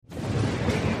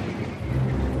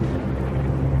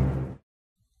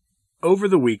Over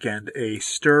the weekend, a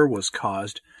stir was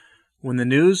caused when the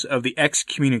news of the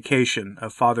excommunication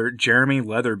of Father Jeremy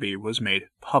Leatherby was made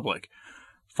public.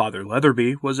 Father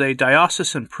Leatherby was a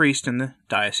diocesan priest in the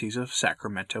Diocese of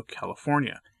Sacramento,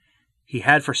 California. He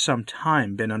had for some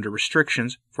time been under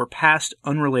restrictions for past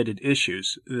unrelated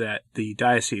issues that the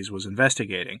diocese was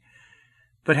investigating,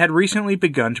 but had recently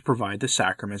begun to provide the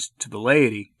sacraments to the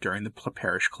laity during the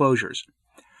parish closures.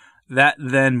 That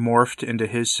then morphed into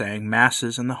his saying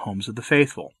masses in the homes of the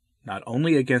faithful, not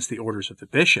only against the orders of the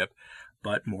bishop,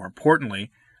 but, more importantly,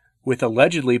 with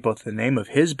allegedly both the name of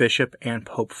his bishop and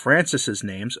Pope Francis's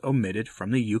names omitted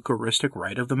from the Eucharistic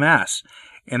rite of the Mass,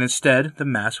 and instead the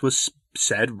Mass was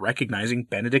said recognizing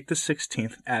Benedict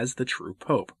XVI as the true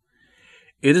Pope.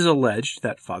 It is alleged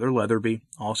that Father Leatherby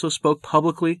also spoke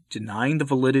publicly denying the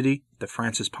validity of the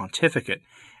Francis pontificate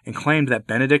and claimed that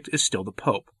Benedict is still the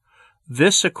Pope.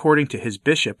 This, according to his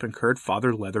bishop, incurred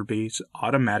Father Leatherby's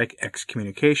automatic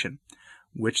excommunication,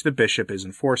 which the bishop is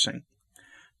enforcing.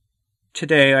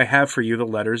 Today I have for you the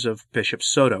letters of Bishop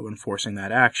Soto enforcing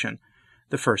that action.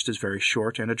 The first is very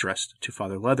short and addressed to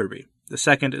Father Leatherby. The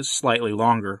second is slightly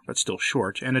longer, but still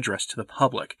short, and addressed to the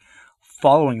public.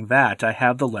 Following that, I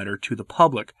have the letter to the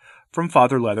public from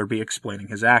Father Leatherby explaining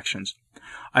his actions.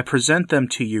 I present them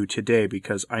to you today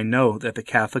because I know that the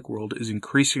Catholic world is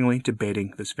increasingly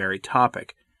debating this very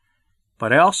topic.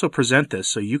 But I also present this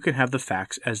so you can have the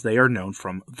facts as they are known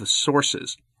from the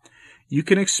sources. You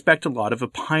can expect a lot of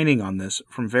opining on this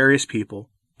from various people,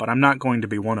 but I'm not going to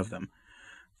be one of them.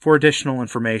 For additional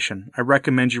information, I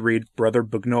recommend you read Brother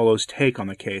Bugnolo's take on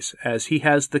the case, as he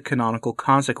has the canonical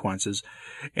consequences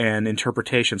and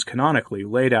interpretations canonically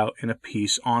laid out in a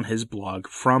piece on his blog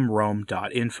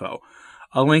fromrome.info.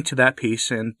 A link to that piece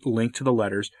and link to the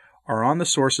letters are on the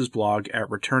source's blog at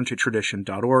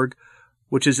returntotradition.org,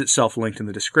 which is itself linked in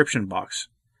the description box.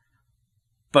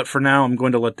 But for now, I'm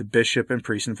going to let the bishop and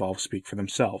priest involved speak for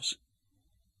themselves.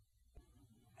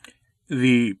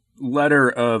 The letter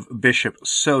of Bishop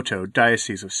Soto,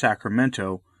 Diocese of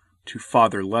Sacramento, to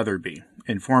Father Leatherby,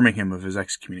 informing him of his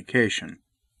excommunication.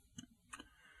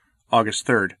 August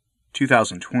 3rd,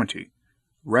 2020.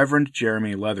 Reverend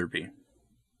Jeremy Leatherby.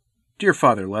 Dear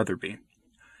Father Leatherby,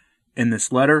 in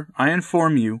this letter I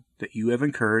inform you that you have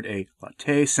incurred a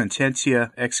latae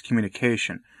sententia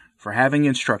excommunication for having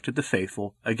instructed the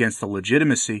faithful against the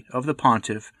legitimacy of the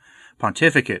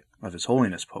pontificate of His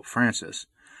Holiness Pope Francis.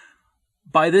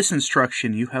 By this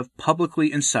instruction you have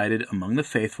publicly incited among the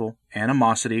faithful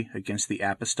animosity against the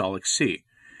Apostolic See.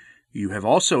 You have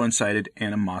also incited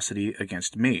animosity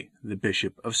against me, the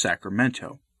Bishop of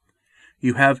Sacramento.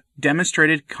 You have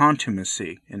demonstrated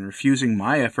contumacy in refusing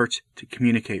my efforts to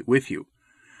communicate with you.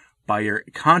 By your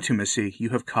contumacy you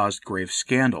have caused grave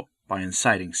scandal by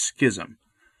inciting schism.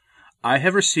 I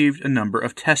have received a number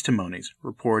of testimonies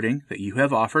reporting that you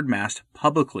have offered Mass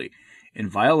publicly in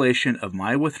violation of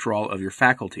my withdrawal of your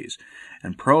faculties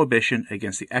and prohibition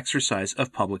against the exercise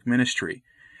of public ministry.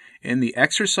 In the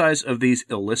exercise of these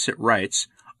illicit rites,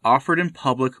 offered in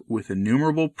public with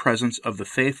innumerable presence of the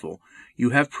faithful, you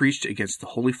have preached against the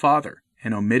Holy Father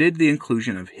and omitted the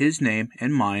inclusion of his name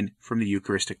and mine from the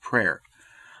Eucharistic prayer.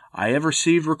 I have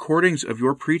received recordings of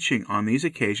your preaching on these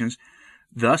occasions,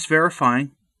 thus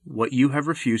verifying what you have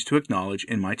refused to acknowledge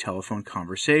in my telephone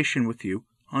conversation with you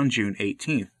on June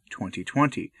 18th,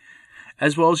 2020,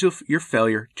 as well as your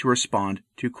failure to respond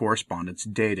to correspondence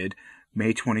dated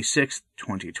May 26,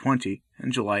 2020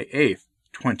 and July 8,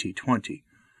 2020.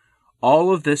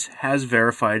 All of this has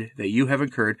verified that you have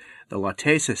incurred the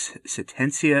latae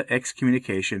sententia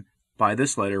excommunication. By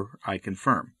this letter I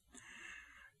confirm.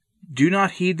 Do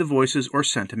not heed the voices or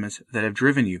sentiments that have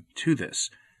driven you to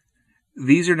this.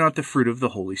 These are not the fruit of the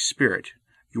Holy Spirit.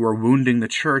 You are wounding the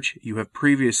Church you have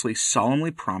previously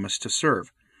solemnly promised to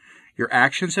serve. Your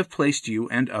actions have placed you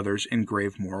and others in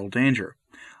grave moral danger.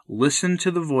 Listen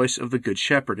to the voice of the Good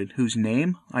Shepherd, in whose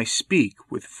name I speak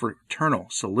with fraternal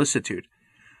solicitude.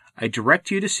 I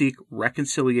direct you to seek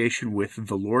reconciliation with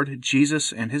the Lord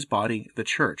Jesus and his body, the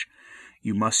Church.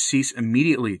 You must cease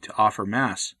immediately to offer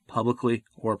Mass, publicly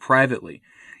or privately.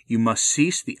 You must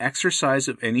cease the exercise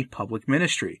of any public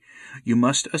ministry. You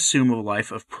must assume a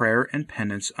life of prayer and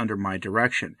penance under my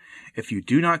direction. If you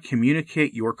do not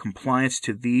communicate your compliance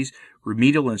to these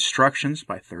remedial instructions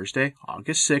by Thursday,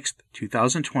 August 6th,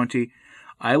 2020,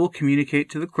 I will communicate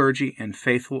to the clergy and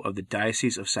faithful of the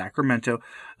Diocese of Sacramento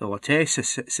the latae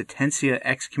sententia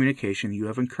excommunication you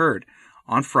have incurred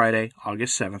on Friday,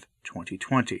 August 7th,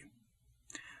 2020.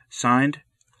 Signed,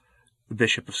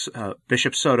 Bishop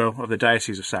Soto of the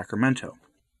Diocese of Sacramento.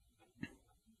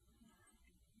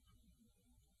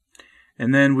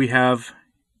 And then we have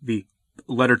the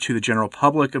letter to the general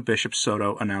public of Bishop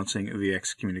Soto announcing the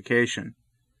excommunication.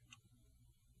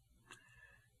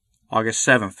 August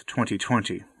 7th,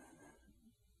 2020.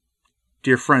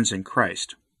 Dear friends in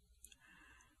Christ,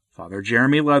 Father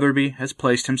Jeremy Leatherby has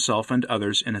placed himself and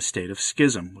others in a state of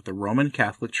schism with the Roman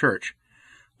Catholic Church.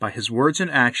 By his words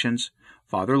and actions,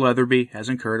 Father Leatherby has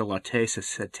incurred a latae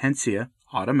sententia,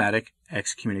 automatic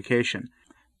excommunication.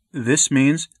 This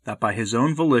means that by his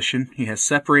own volition he has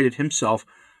separated himself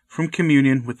from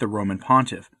communion with the Roman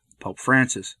Pontiff, Pope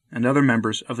Francis, and other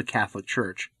members of the Catholic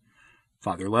Church.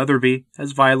 Father Leatherby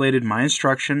has violated my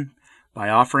instruction by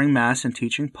offering Mass and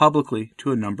teaching publicly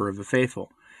to a number of the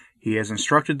faithful. He has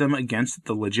instructed them against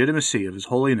the legitimacy of His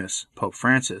Holiness, Pope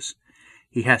Francis.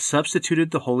 He has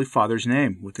substituted the Holy Father's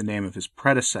name with the name of his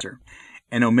predecessor,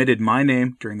 and omitted my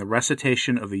name during the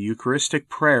recitation of the Eucharistic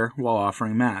prayer while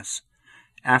offering Mass.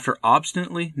 After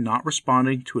obstinately not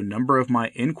responding to a number of my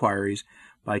inquiries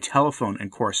by telephone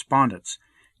and correspondence,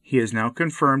 he has now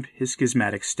confirmed his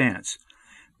schismatic stance.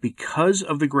 Because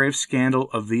of the grave scandal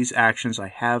of these actions, I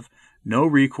have no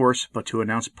recourse but to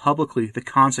announce publicly the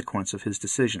consequence of his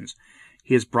decisions.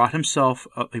 He has brought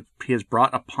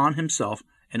upon himself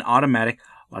an automatic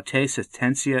latae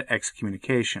sententia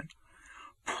excommunication.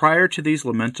 Prior to these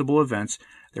lamentable events,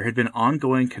 there had been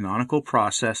ongoing canonical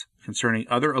process concerning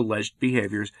other alleged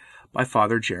behaviors by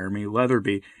Father Jeremy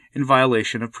Leatherby in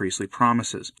violation of priestly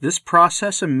promises. This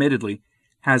process, admittedly,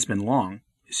 has been long,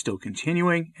 is still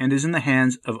continuing, and is in the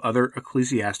hands of other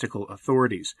ecclesiastical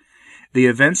authorities. The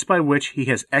events by which he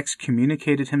has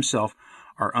excommunicated himself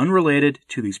are unrelated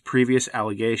to these previous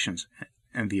allegations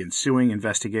and the ensuing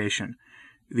investigation.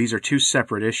 These are two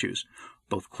separate issues.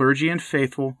 Both clergy and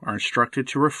faithful are instructed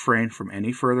to refrain from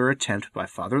any further attempt by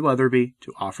Father Leatherby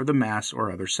to offer the Mass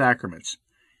or other sacraments.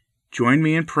 Join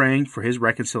me in praying for his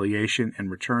reconciliation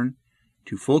and return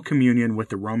to full communion with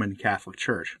the Roman Catholic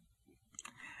Church.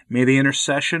 May the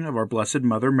intercession of our Blessed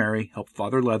Mother Mary help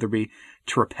Father Leatherby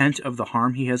to repent of the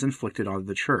harm he has inflicted on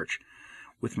the Church.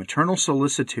 With maternal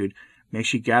solicitude, may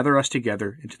she gather us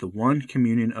together into the one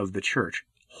communion of the Church,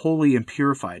 holy and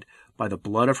purified by the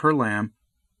blood of her Lamb,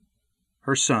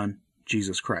 her Son,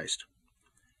 Jesus Christ.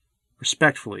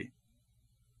 Respectfully,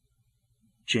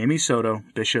 Jamie Soto,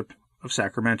 Bishop of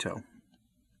Sacramento.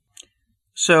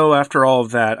 So, after all of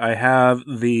that, I have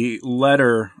the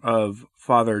letter of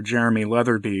Father Jeremy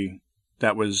Leatherby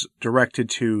that was directed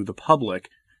to the public,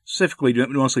 specifically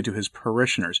mostly to his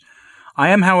parishioners. I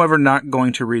am, however, not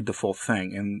going to read the full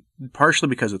thing, and partially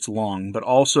because it's long, but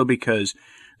also because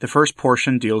the first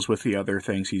portion deals with the other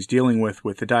things he's dealing with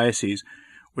the diocese,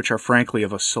 which are frankly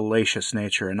of a salacious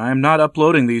nature, and I am not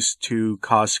uploading these to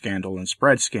cause scandal and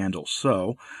spread scandal,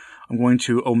 so I'm going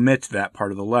to omit that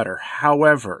part of the letter.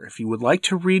 However, if you would like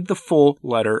to read the full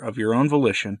letter of your own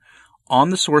volition on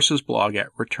the Sources blog at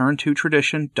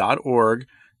returntotradition.org,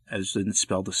 as it's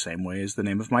spelled the same way as the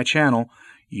name of my channel,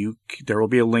 there will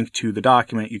be a link to the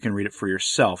document. You can read it for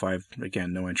yourself. I have,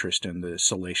 again, no interest in the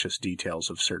salacious details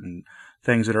of certain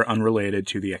things that are unrelated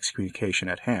to the excommunication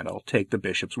at hand. I'll take the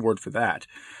bishop's word for that.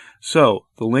 So,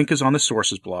 the link is on the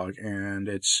Sources blog, and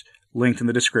it's linked in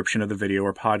the description of the video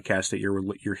or podcast that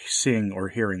you're seeing or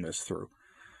hearing this through.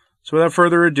 So without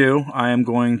further ado, I am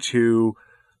going to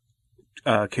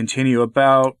continue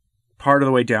about part of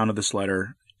the way down to this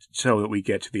letter so that we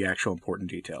get to the actual important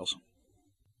details.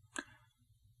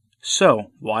 So,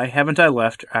 why haven't I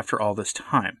left after all this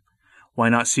time? Why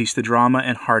not cease the drama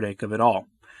and heartache of it all?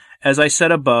 As I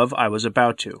said above, I was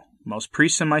about to. Most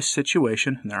priests in my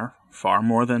situation, and there are far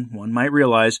more than one might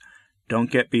realize, don't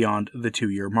get beyond the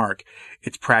 2-year mark.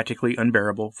 It's practically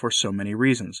unbearable for so many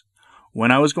reasons.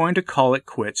 When I was going to call it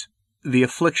quits, the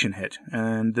affliction hit,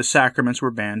 and the sacraments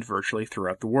were banned virtually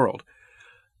throughout the world.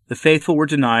 The faithful were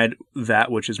denied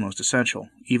that which is most essential,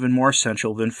 even more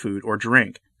essential than food or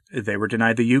drink. They were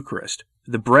denied the Eucharist,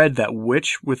 the bread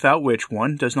without which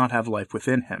one does not have life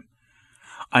within him.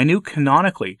 I knew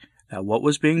canonically that what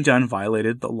was being done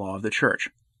violated the law of the Church.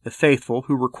 The faithful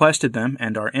who requested them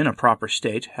and are in a proper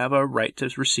state have a right to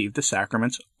receive the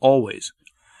sacraments always.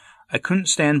 I couldn't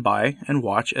stand by and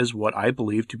watch as what I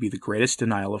believed to be the greatest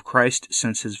denial of Christ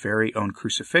since his very own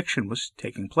crucifixion was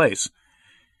taking place.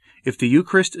 If the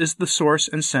Eucharist is the source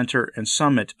and center and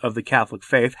summit of the Catholic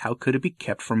faith, how could it be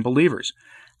kept from believers?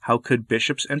 How could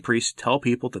bishops and priests tell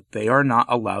people that they are not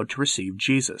allowed to receive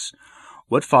Jesus?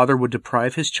 What father would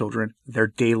deprive his children their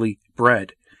daily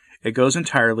bread? It goes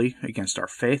entirely against our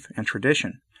faith and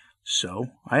tradition. So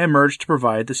I emerged to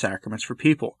provide the sacraments for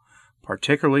people,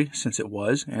 particularly since it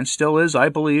was, and still is, I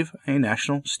believe, a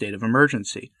national state of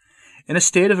emergency. In a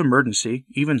state of emergency,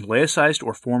 even laicized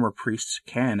or former priests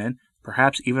can and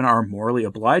perhaps even are morally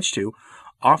obliged to,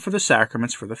 offer the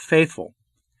sacraments for the faithful.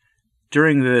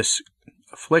 During this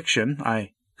affliction,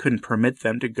 I couldn't permit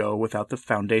them to go without the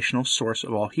foundational source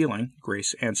of all healing,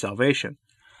 grace and salvation.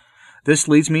 This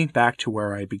leads me back to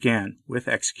where I began, with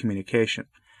excommunication.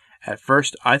 At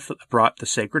first, I brought the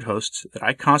sacred hosts that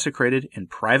I consecrated in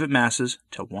private masses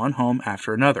to one home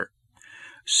after another.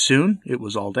 Soon it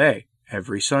was all day,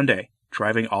 every Sunday,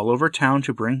 driving all over town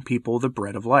to bring people the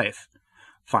bread of life.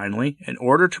 Finally, in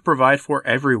order to provide for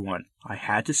everyone, I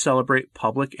had to celebrate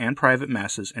public and private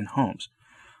masses in homes.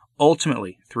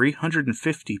 Ultimately,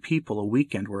 350 people a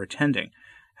weekend were attending.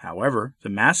 However, the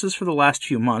masses for the last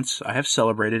few months I have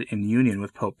celebrated in union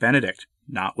with Pope Benedict,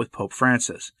 not with Pope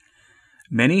Francis.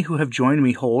 Many who have joined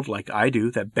me hold, like I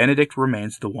do, that Benedict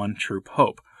remains the one true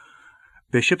pope.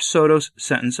 Bishop Soto's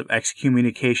sentence of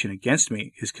excommunication against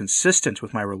me is consistent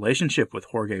with my relationship with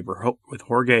Jorge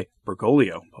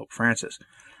Bergoglio, Pope Francis,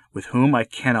 with whom I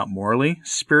cannot morally,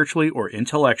 spiritually, or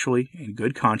intellectually, in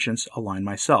good conscience, align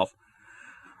myself.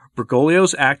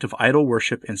 Bergoglio's act of idol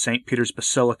worship in St. Peter's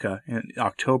Basilica in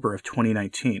October of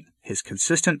 2019, his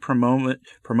consistent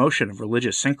promotion of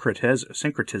religious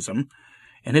syncretism,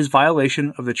 and his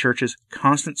violation of the Church's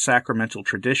constant sacramental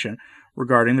tradition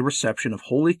regarding the reception of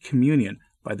Holy Communion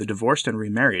by the divorced and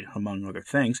remarried, among other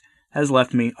things, has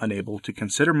left me unable to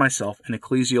consider myself in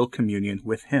ecclesial communion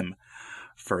with him.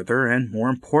 Further, and more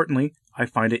importantly, I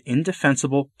find it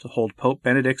indefensible to hold Pope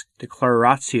Benedict's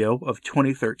Declaratio of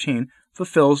 2013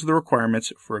 fulfills the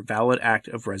requirements for a valid act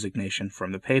of resignation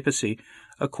from the papacy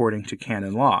according to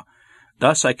canon law.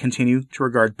 Thus, I continue to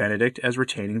regard Benedict as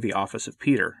retaining the office of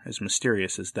Peter, as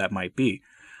mysterious as that might be.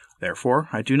 Therefore,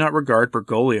 I do not regard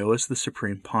Bergoglio as the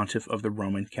supreme pontiff of the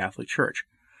Roman Catholic Church.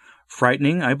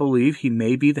 Frightening, I believe he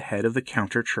may be the head of the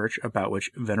counter-church about which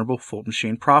Venerable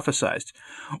Fulton-Sheen prophesied,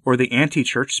 or the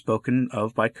anti-church spoken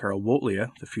of by Karol Wojtyla,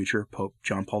 the future Pope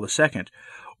John Paul II,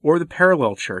 or the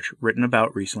parallel church written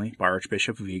about recently by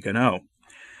Archbishop Vigano.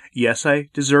 Yes, I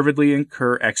deservedly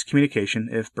incur excommunication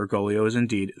if Bergoglio is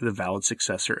indeed the valid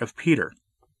successor of Peter,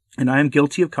 and I am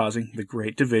guilty of causing the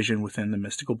great division within the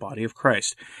mystical body of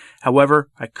Christ. However,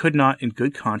 I could not in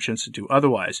good conscience do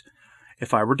otherwise.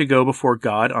 If I were to go before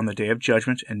God on the day of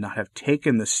judgment and not have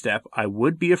taken this step, I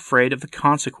would be afraid of the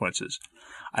consequences.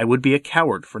 I would be a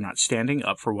coward for not standing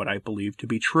up for what I believe to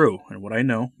be true, and what I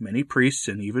know many priests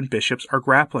and even bishops are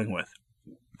grappling with,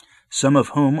 some of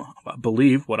whom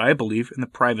believe what I believe in the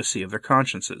privacy of their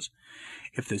consciences.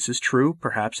 If this is true,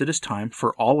 perhaps it is time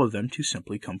for all of them to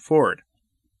simply come forward.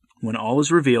 When all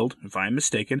is revealed, if I am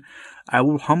mistaken, I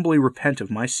will humbly repent of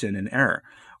my sin and error,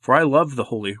 for I love the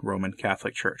Holy Roman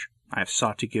Catholic Church. I have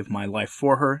sought to give my life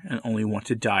for her, and only want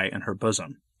to die in her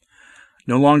bosom.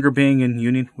 No longer being in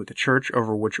union with the church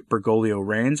over which Bergoglio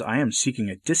reigns, I am seeking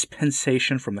a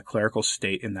dispensation from the clerical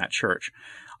state in that church.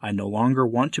 I no longer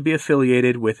want to be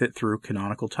affiliated with it through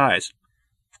canonical ties.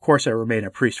 Of course, I remain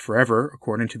a priest forever,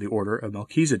 according to the order of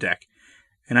Melchizedek,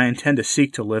 and I intend to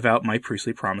seek to live out my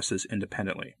priestly promises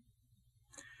independently.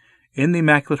 In the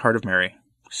Immaculate Heart of Mary,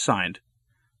 signed,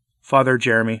 Father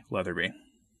Jeremy Leatherby.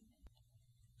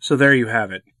 So there you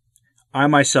have it. I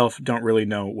myself don't really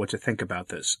know what to think about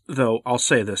this, though I'll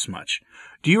say this much.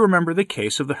 Do you remember the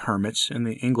case of the hermits in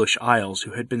the English Isles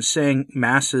who had been saying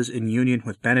masses in union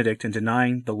with Benedict and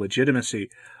denying the legitimacy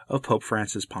of Pope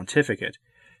Francis' pontificate?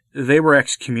 They were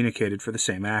excommunicated for the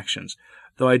same actions,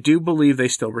 though I do believe they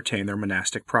still retain their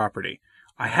monastic property.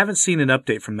 I haven't seen an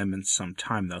update from them in some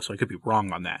time, though, so I could be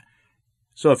wrong on that.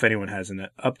 So if anyone has an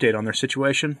update on their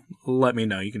situation, let me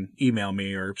know. You can email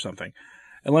me or something.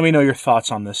 And let me know your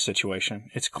thoughts on this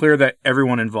situation. It's clear that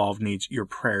everyone involved needs your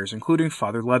prayers, including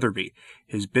Father Leatherby,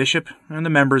 his bishop, and the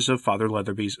members of Father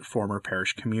Leatherby's former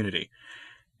parish community.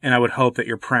 And I would hope that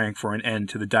you're praying for an end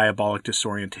to the diabolic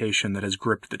disorientation that has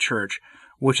gripped the church,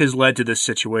 which has led to this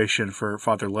situation for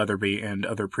Father Leatherby and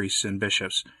other priests and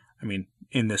bishops. I mean,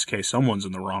 in this case, someone's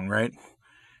in the wrong, right?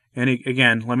 And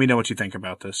again, let me know what you think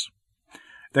about this.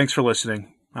 Thanks for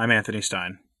listening. I'm Anthony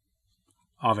Stein.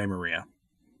 Ave Maria.